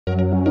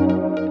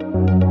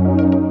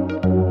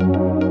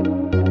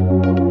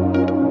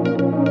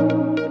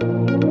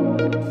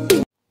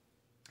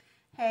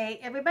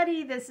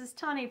everybody, this is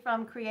Toni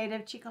from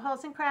Creative Chica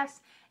Hauls and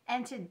Crafts,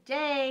 and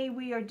today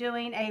we are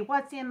doing a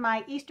What's in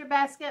My Easter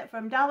Basket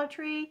from Dollar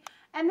Tree,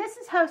 and this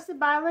is hosted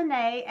by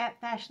Linnae at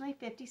Fashionably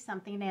 50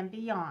 something and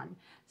beyond.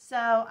 So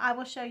I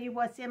will show you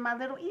what's in my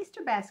little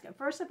Easter basket.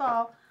 First of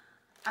all,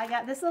 I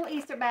got this little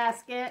Easter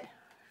basket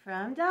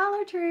from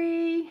Dollar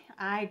Tree.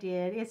 I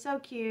did. It's so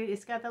cute.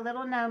 It's got the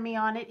little Nomi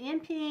on it in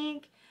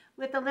pink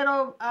with the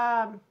little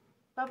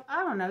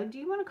I don't know, do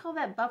you want to call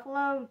that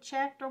buffalo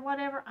checked or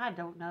whatever? I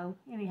don't know.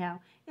 Anyhow,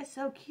 it's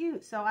so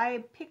cute. So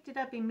I picked it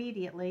up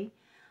immediately.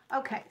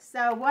 Okay,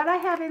 so what I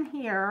have in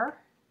here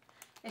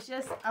is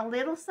just a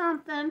little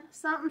something.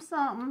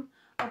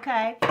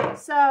 Okay,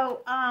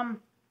 so I'll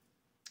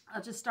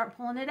just start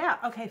pulling it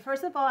out. Okay,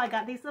 first of all, I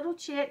got these little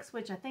chicks,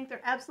 which I think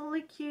they're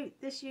absolutely cute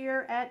this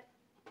year at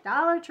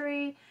Dollar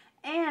Tree.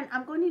 And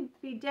I'm going to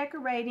be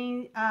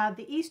decorating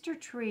the Easter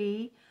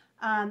tree.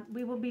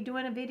 We will be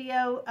doing a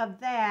video of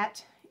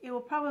that. It will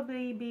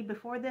probably be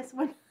before this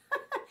one.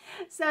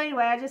 So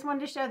anyway, I just wanted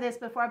to show this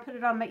before I put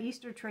it on my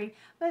Easter tree.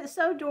 But it's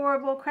so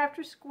adorable,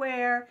 Crafter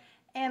Square,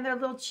 and they're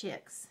little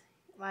chicks.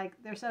 Like,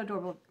 they're so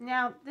adorable.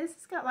 Now, this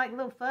has got like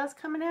little fuzz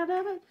coming out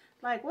of it.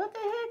 Like, what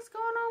the heck's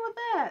going on with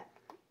that?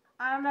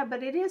 I don't know,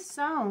 but it is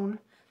sewn.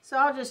 So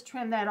I'll just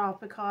trim that off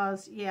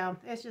because, yeah,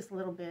 it's just a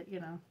little bit, you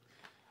know.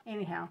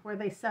 Anyhow, where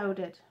they sewed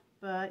it.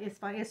 But it's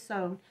fine, it's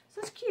sewn.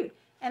 So it's cute.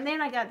 And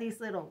then I got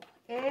these little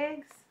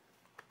eggs.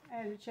 I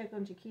had to check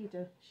on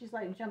Chiquita. She's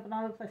like jumping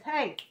all over the place.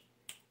 Hey,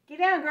 get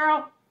down,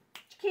 girl.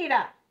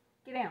 Chiquita,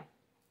 get down.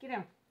 Get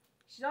down.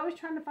 She's always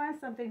trying to find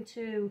something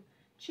to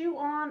chew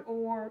on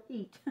or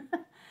eat.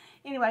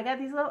 Anyway, I got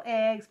these little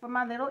eggs for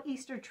my little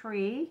Easter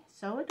tree.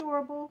 So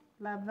adorable.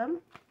 Love them.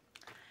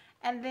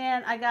 And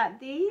then I got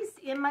these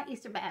in my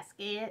Easter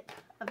basket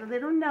of the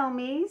little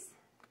Nomis.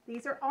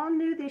 These are all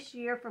new this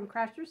year from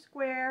Crafter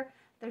Square.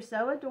 They're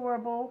so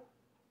adorable.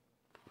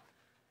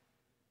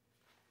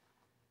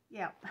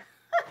 Yeah.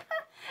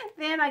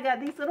 Then I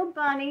got these little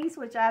bunnies,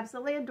 which I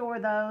absolutely adore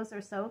those.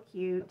 They're so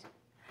cute.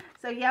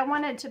 So yeah, I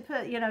wanted to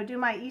put, you know, do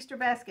my Easter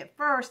basket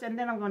first, and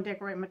then I'm going to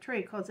decorate my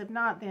tree, because if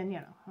not, then, you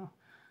know,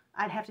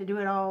 I'd have to do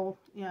it all,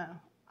 you know.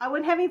 I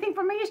wouldn't have anything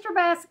for my Easter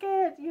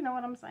basket. You know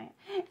what I'm saying.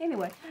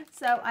 Anyway,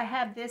 so I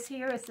have this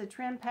here. It's a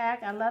trim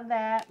pack. I love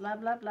that.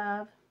 Love, love,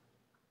 love.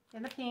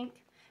 In the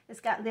pink.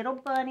 It's got little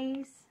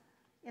bunnies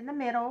in the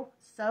middle.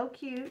 So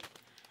cute.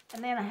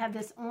 And then I have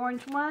this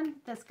orange one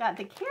that's got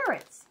the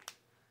carrots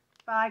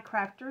by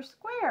Crafter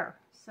Square.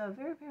 So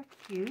very, very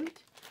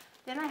cute.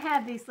 Then I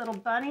have these little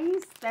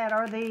bunnies that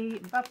are the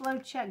buffalo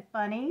check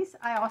bunnies.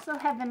 I also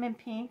have them in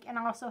pink, and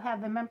I also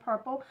have them in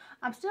purple.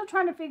 I'm still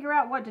trying to figure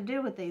out what to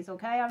do with these,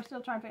 okay? I'm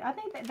still trying to figure. I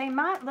think that they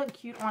might look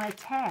cute on a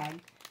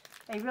tag.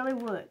 They really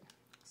would.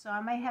 So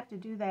I may have to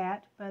do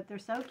that, but they're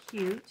so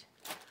cute.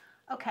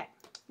 Okay,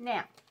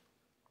 now,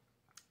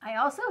 I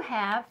also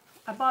have,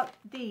 I bought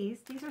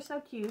these. These are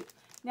so cute.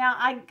 Now,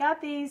 I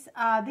got these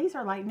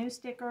are like new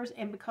stickers,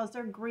 and because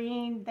they're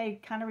green,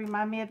 they kind of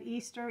remind me of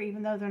Easter,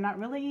 even though they're not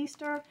really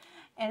Easter.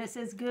 And it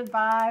says good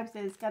vibes,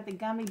 and it's got the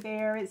gummy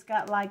bear, it's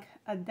got like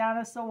a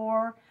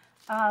dinosaur,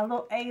 a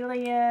little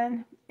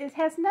alien. It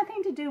has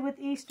nothing to do with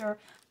Easter,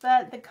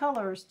 but the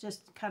colors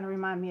just kind of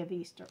remind me of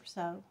Easter.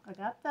 So, I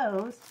got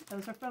those.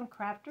 Those are from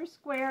Crafter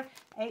Square,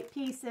 8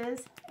 pieces,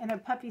 and they're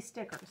puffy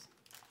stickers.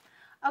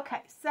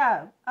 Okay,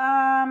 so,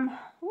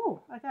 ooh,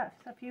 I got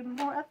a few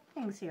more other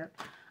things here.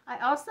 I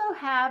also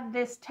have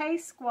this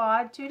Taste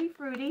Squad Tutti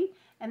Frutti,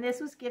 and this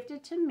was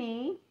gifted to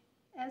me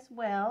as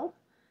well.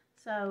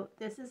 So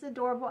this is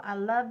adorable. I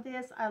love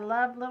this. I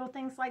love little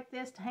things like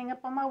this to hang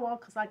up on my wall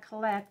because I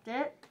collect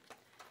it.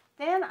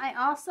 Then I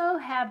also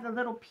have the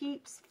little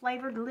Peeps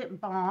flavored lip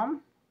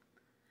balm,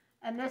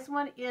 and this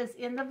one is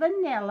in the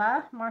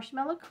vanilla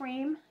marshmallow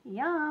cream.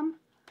 Yum.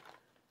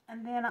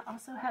 And then I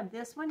also have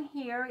this one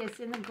here. It's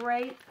in the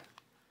grape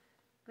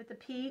with the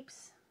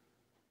Peeps.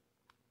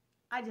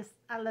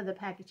 I love the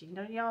packaging,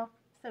 don't y'all?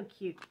 So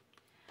cute.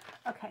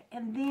 Okay,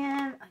 and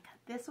then I got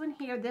this one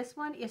here. This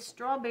one is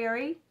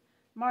strawberry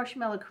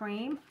marshmallow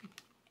cream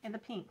in the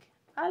pink.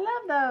 I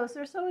love those.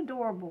 They're so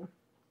adorable.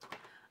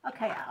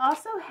 Okay, I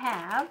also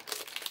have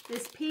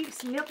this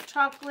Peeps milk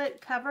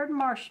chocolate covered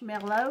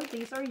marshmallow.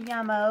 These are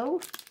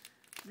yummo.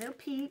 They're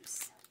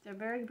Peeps. They're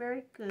very,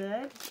 very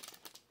good.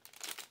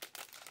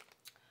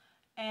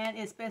 And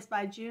it's best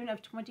by June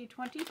of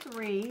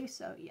 2023.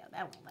 So, yeah,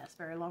 that won't last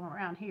very long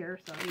around here.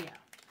 So, yeah.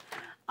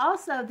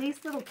 Also,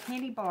 these little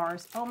candy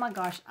bars. Oh, my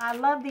gosh. I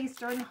love these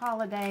during the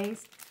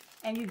holidays.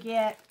 And you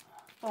get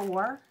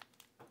 4.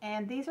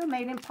 And these are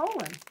made in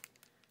Poland.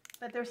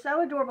 But they're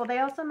so adorable. They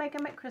also make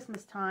them at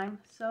Christmas time.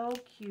 So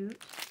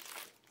cute.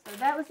 So,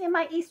 that was in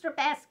my Easter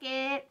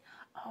basket.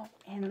 Oh,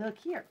 and look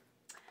here.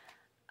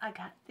 I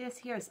got this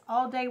here. It's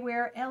all day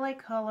wear LA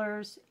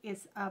Colors.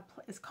 It's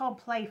called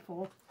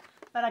Playful.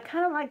 But I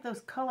kind of like those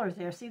colors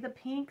there. See the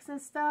pinks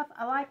and stuff?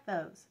 I like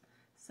those.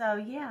 So,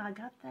 yeah, I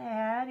got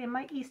that in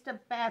my Easter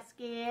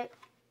basket.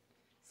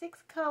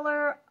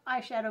 6-color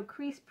eyeshadow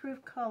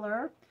crease-proof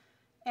color.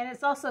 And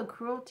it's also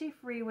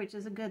cruelty-free, which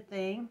is a good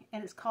thing.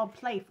 And it's called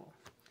Playful.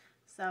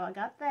 So, I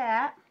got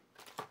that.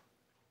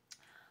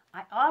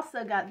 I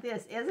also got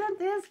this. Isn't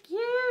this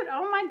cute?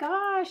 Oh my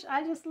gosh,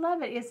 I just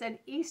love it. It's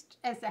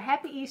a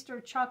Happy Easter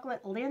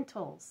chocolate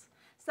lentils.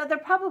 So they're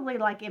probably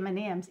like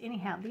M&Ms.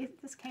 Anyhow,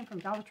 this came from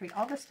Dollar Tree.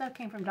 All this stuff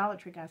came from Dollar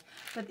Tree, guys.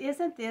 But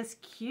isn't this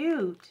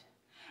cute?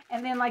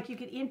 And then like you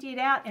could empty it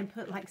out and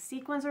put like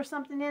sequins or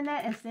something in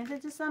that and send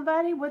it to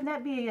somebody. Wouldn't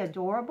that be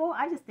adorable?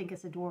 I just think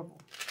it's adorable.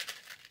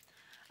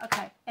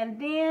 Okay, and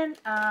then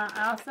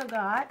I also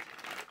got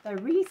the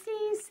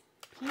Reese's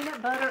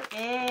peanut butter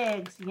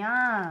eggs.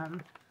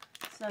 Yum.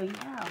 So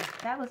yeah,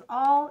 that was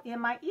all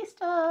in my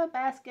Easter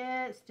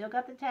basket. Still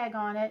got the tag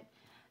on it.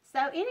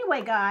 So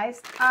anyway,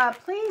 guys,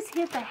 please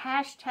hit the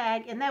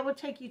hashtag, and that will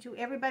take you to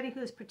everybody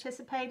who is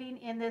participating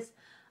in this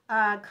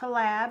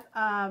collab.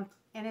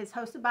 And it's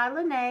hosted by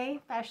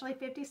Linnae, Fashionably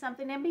 50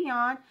 something and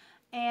beyond.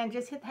 And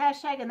just hit the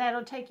hashtag, and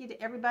that'll take you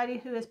to everybody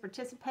who is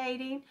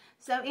participating.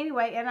 So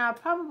anyway, and I'll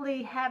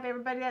probably have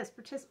everybody that's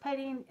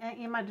participating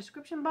in my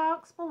description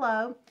box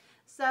below.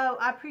 So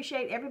I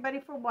appreciate everybody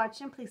for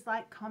watching. Please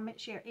like, comment,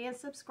 share, and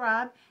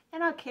subscribe.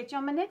 And I'll catch you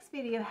on my next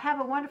video. Have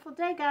a wonderful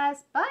day,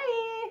 guys.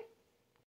 Bye!